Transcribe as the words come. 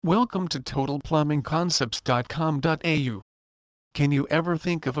Welcome to TotalPlumbingConcepts.com.au. Can you ever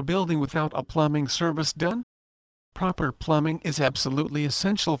think of a building without a plumbing service done? Proper plumbing is absolutely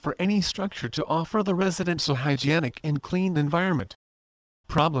essential for any structure to offer the residents a hygienic and clean environment.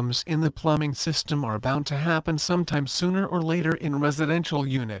 Problems in the plumbing system are bound to happen sometime sooner or later in residential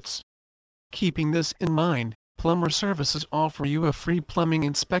units. Keeping this in mind, Plumber Services offer you a free plumbing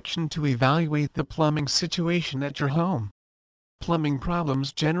inspection to evaluate the plumbing situation at your home. Plumbing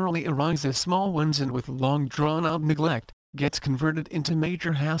problems generally arise as small ones and with long drawn-out neglect, gets converted into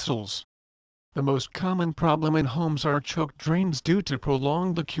major hassles. The most common problem in homes are choked drains due to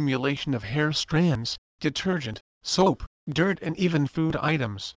prolonged accumulation of hair strands, detergent, soap, dirt and even food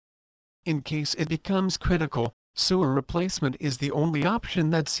items. In case it becomes critical, sewer replacement is the only option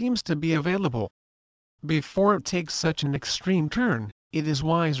that seems to be available. Before it takes such an extreme turn, it is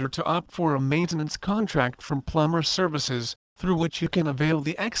wiser to opt for a maintenance contract from Plumber Services, through which you can avail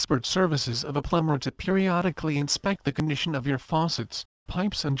the expert services of a plumber to periodically inspect the condition of your faucets,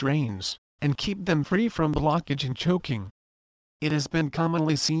 pipes and drains, and keep them free from blockage and choking. It has been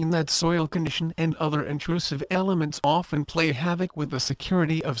commonly seen that soil condition and other intrusive elements often play havoc with the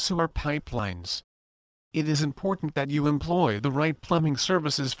security of sewer pipelines. It is important that you employ the right plumbing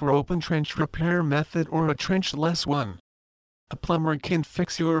services for open trench repair method or a trenchless one. A plumber can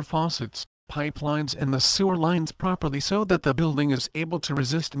fix your faucets, pipelines and the sewer lines properly so that the building is able to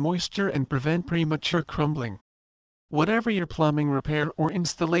resist moisture and prevent premature crumbling. Whatever your plumbing repair or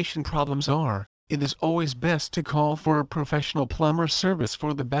installation problems are, it is always best to call for a professional plumber service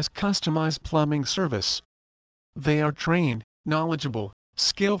for the best customized plumbing service. They are trained, knowledgeable,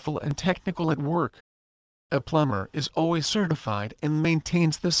 skillful and technical at work. A plumber is always certified and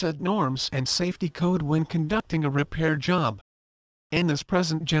maintains the set norms and safety code when conducting a repair job. In this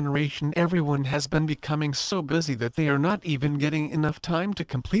present generation, everyone has been becoming so busy that they are not even getting enough time to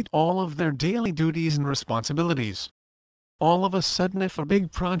complete all of their daily duties and responsibilities. All of a sudden, if a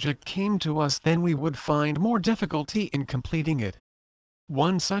big project came to us, then we would find more difficulty in completing it.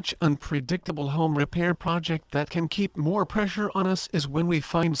 One such unpredictable home repair project that can keep more pressure on us is when we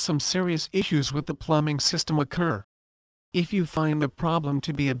find some serious issues with the plumbing system occur. If you find the problem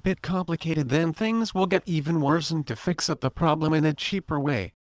to be a bit complicated, then things will get even worse, and to fix up the problem in a cheaper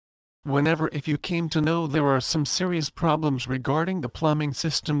way. Whenever if you came to know there are some serious problems regarding the plumbing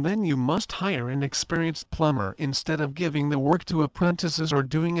system, then you must hire an experienced plumber instead of giving the work to apprentices or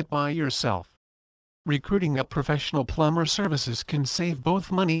doing it by yourself. Recruiting a professional plumber services can save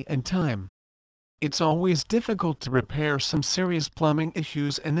both money and time. It's always difficult to repair some serious plumbing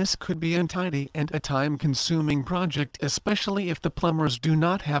issues, and this could be untidy and a time-consuming project, especially if the plumbers do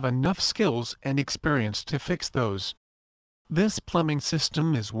not have enough skills and experience to fix those. This plumbing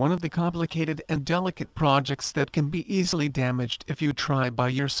system is one of the complicated and delicate projects that can be easily damaged if you try by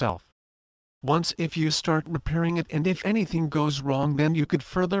yourself. Once if you start repairing it, and if anything goes wrong, then you could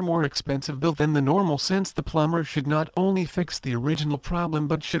further more expensive bill than the normal, since the plumber should not only fix the original problem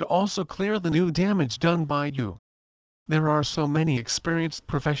but should also clear the new damage done by you. There are so many experienced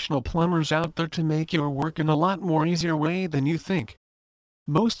professional plumbers out there to make your work in a lot more easier way than you think.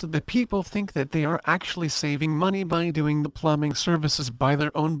 Most of the people think that they are actually saving money by doing the plumbing services by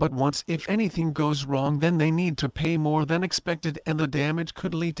their own, but once if anything goes wrong, then they need to pay more than expected, and the damage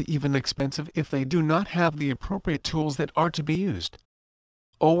could lead to even expensive if they do not have the appropriate tools that are to be used.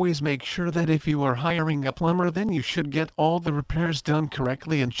 Always make sure that if you are hiring a plumber, then you should get all the repairs done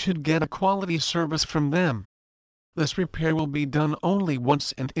correctly and should get a quality service from them. This repair will be done only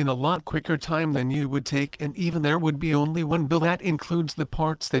once and in a lot quicker time than you would take, and even there would be only one bill that includes the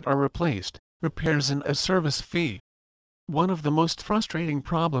parts that are replaced, repairs and a service fee. One of the most frustrating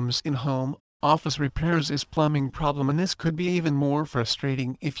problems in home, office repairs is plumbing problem, and this could be even more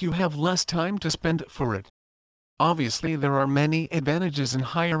frustrating if you have less time to spend for it. Obviously there are many advantages in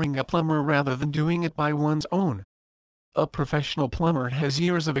hiring a plumber rather than doing it by one's own. A professional plumber has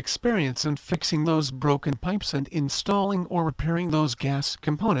years of experience in fixing those broken pipes and installing or repairing those gas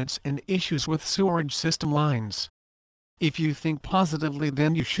components and issues with sewerage system lines. If you think positively,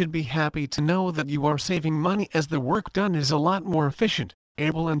 then you should be happy to know that you are saving money, as the work done is a lot more efficient,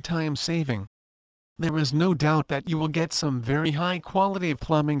 able and time-saving. There is no doubt that you will get some very high quality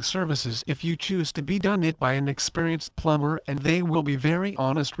plumbing services if you choose to be done it by an experienced plumber, and they will be very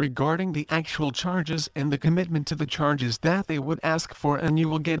honest regarding the actual charges and the commitment to the charges that they would ask for, and you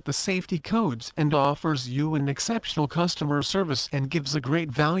will get the safety codes and offers you an exceptional customer service and gives a great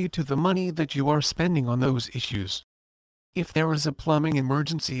value to the money that you are spending on those issues. If there is a plumbing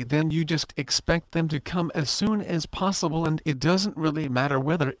emergency, then you just expect them to come as soon as possible, and it doesn't really matter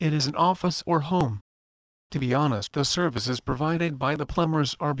whether it is an office or home. To be honest, the services provided by the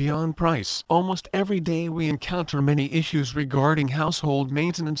plumbers are beyond price. Almost every day we encounter many issues regarding household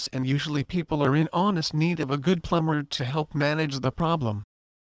maintenance, and usually people are in honest need of a good plumber to help manage the problem.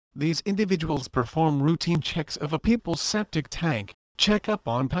 These individuals perform routine checks of a people's septic tank, check up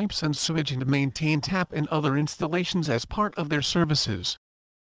on pipes and sewage, and maintain tap and other installations as part of their services.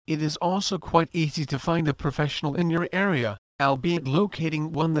 It is also quite easy to find a professional in your area, albeit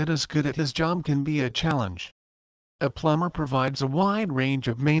locating one that is good at his job can be a challenge. A plumber provides a wide range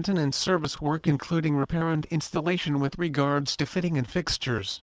of maintenance service work, including repair and installation with regards to fitting and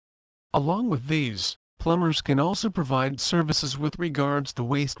fixtures. Along with these, plumbers can also provide services with regards to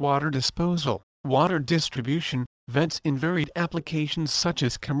wastewater disposal, water distribution, vents in varied applications such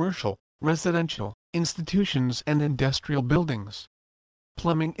as commercial, residential, institutions and industrial buildings.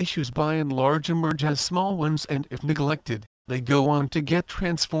 Plumbing issues by and large emerge as small ones, and if neglected, they go on to get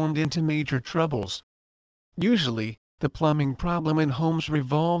transformed into major troubles. Usually, the plumbing problem in homes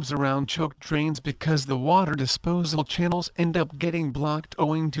revolves around choked drains because the water disposal channels end up getting blocked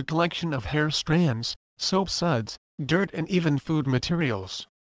owing to collection of hair strands, soap suds, dirt and even food materials.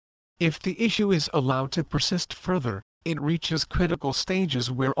 If the issue is allowed to persist further, it reaches critical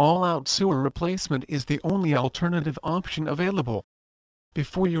stages where all-out sewer replacement is the only alternative option available.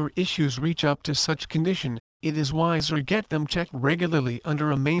 Before your issues reach up to such condition, it is wiser get them checked regularly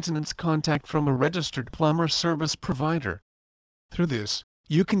under a maintenance contact from a registered plumber service provider. Through this,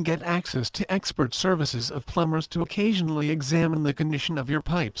 you can get access to expert services of plumbers to occasionally examine the condition of your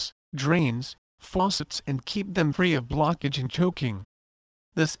pipes, drains, faucets and keep them free of blockage and choking.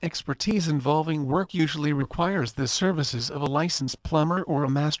 This expertise involving work usually requires the services of a licensed plumber or a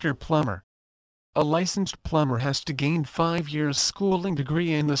master plumber. A licensed plumber has to gain 5 years schooling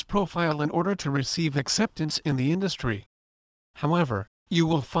degree in this profile in order to receive acceptance in the industry. However, you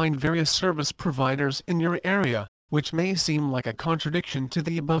will find various service providers in your area, which may seem like a contradiction to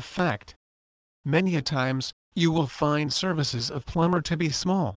the above fact. Many a times, you will find services of plumber to be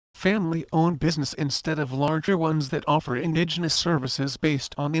small, family-owned business instead of larger ones that offer indigenous services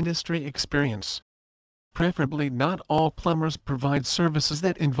based on industry experience. Preferably not all plumbers provide services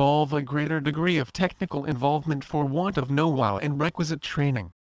that involve a greater degree of technical involvement for want of know-how and requisite training.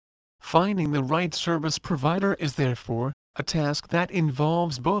 Finding the right service provider is therefore a task that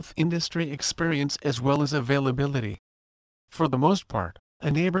involves both industry experience as well as availability. For the most part, a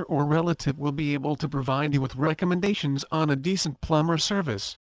neighbor or relative will be able to provide you with recommendations on a decent plumber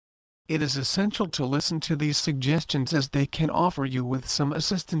service. It is essential to listen to these suggestions, as they can offer you with some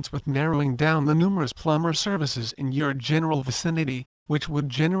assistance with narrowing down the numerous plumber services in your general vicinity, which would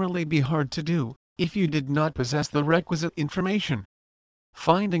generally be hard to do if you did not possess the requisite information.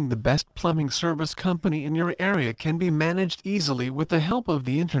 Finding the best plumbing service company in your area can be managed easily with the help of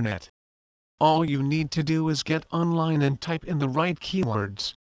the internet. All you need to do is get online and type in the right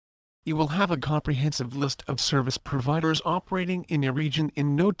keywords. You will have a comprehensive list of service providers operating in your region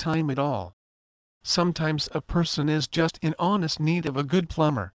in no time at all. Sometimes a person is just in honest need of a good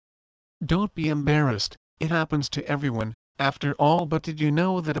plumber. Don't be embarrassed, it happens to everyone, after all. But did you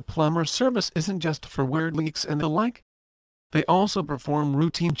know that a plumber service isn't just for weird leaks and the like? They also perform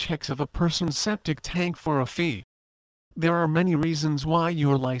routine checks of a person's septic tank for a fee. There are many reasons why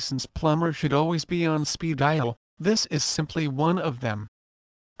your licensed plumber should always be on speed dial. This is simply one of them.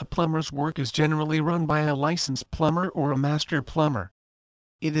 A plumber's work is generally run by a licensed plumber or a master plumber.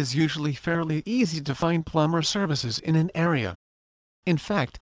 It is usually fairly easy to find plumber services in an area. In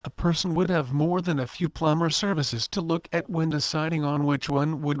fact, a person would have more than a few plumber services to look at when deciding on which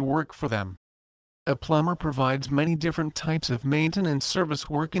one would work for them. A plumber provides many different types of maintenance service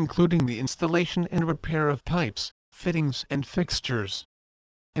work, including the installation and repair of pipes, fittings and fixtures.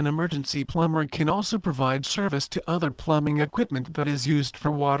 An emergency plumber can also provide service to other plumbing equipment that is used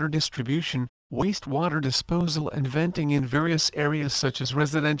for water distribution, wastewater disposal and venting in various areas such as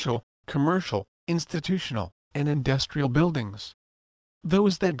residential, commercial, institutional, and industrial buildings.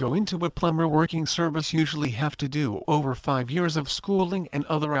 Those that go into a plumber working service usually have to do over 5 years of schooling and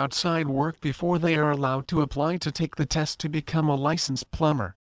other outside work before they are allowed to apply to take the test to become a licensed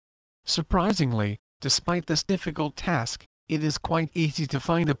plumber. Surprisingly, despite this difficult task, it is quite easy to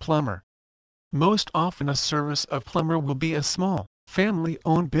find a plumber. Most often a service of plumber will be a small,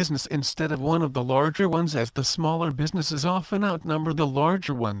 family-owned business instead of one of the larger ones, as the smaller businesses often outnumber the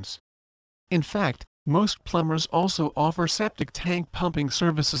larger ones. In fact, most plumbers also offer septic tank pumping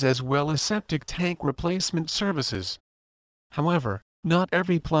services as well as septic tank replacement services. However, not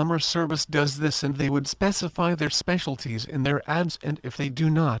every plumber service does this, and they would specify their specialties in their ads, and if they do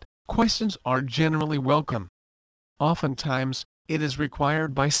not, questions are generally welcome. Oftentimes, It is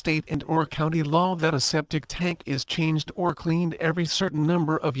required by state and/or county law that a septic tank is changed or cleaned every certain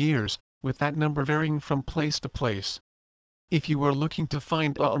number of years, with that number varying from place to place. If you are looking to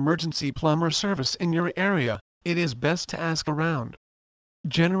find an emergency plumber service in your area, it is best to ask around.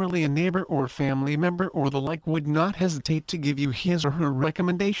 Generally a neighbor or family member or the like would not hesitate to give you his or her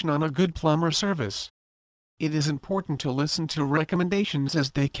recommendation on a good plumber service. It is important to listen to recommendations as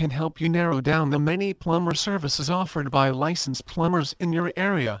they can help you narrow down the many plumber services offered by licensed plumbers in your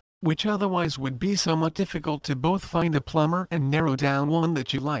area, which otherwise would be somewhat difficult to both find a plumber and narrow down one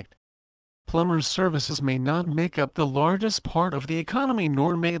that you liked. Plumbers' services may not make up the largest part of the economy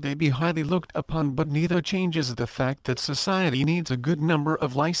nor may they be highly looked upon, but neither changes the fact that society needs a good number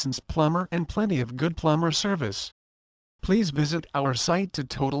of licensed plumber and plenty of good plumber service. Please visit our site to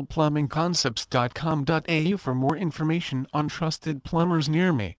totalplumbingconcepts.com.au for more information on trusted plumbers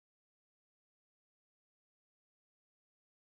near me.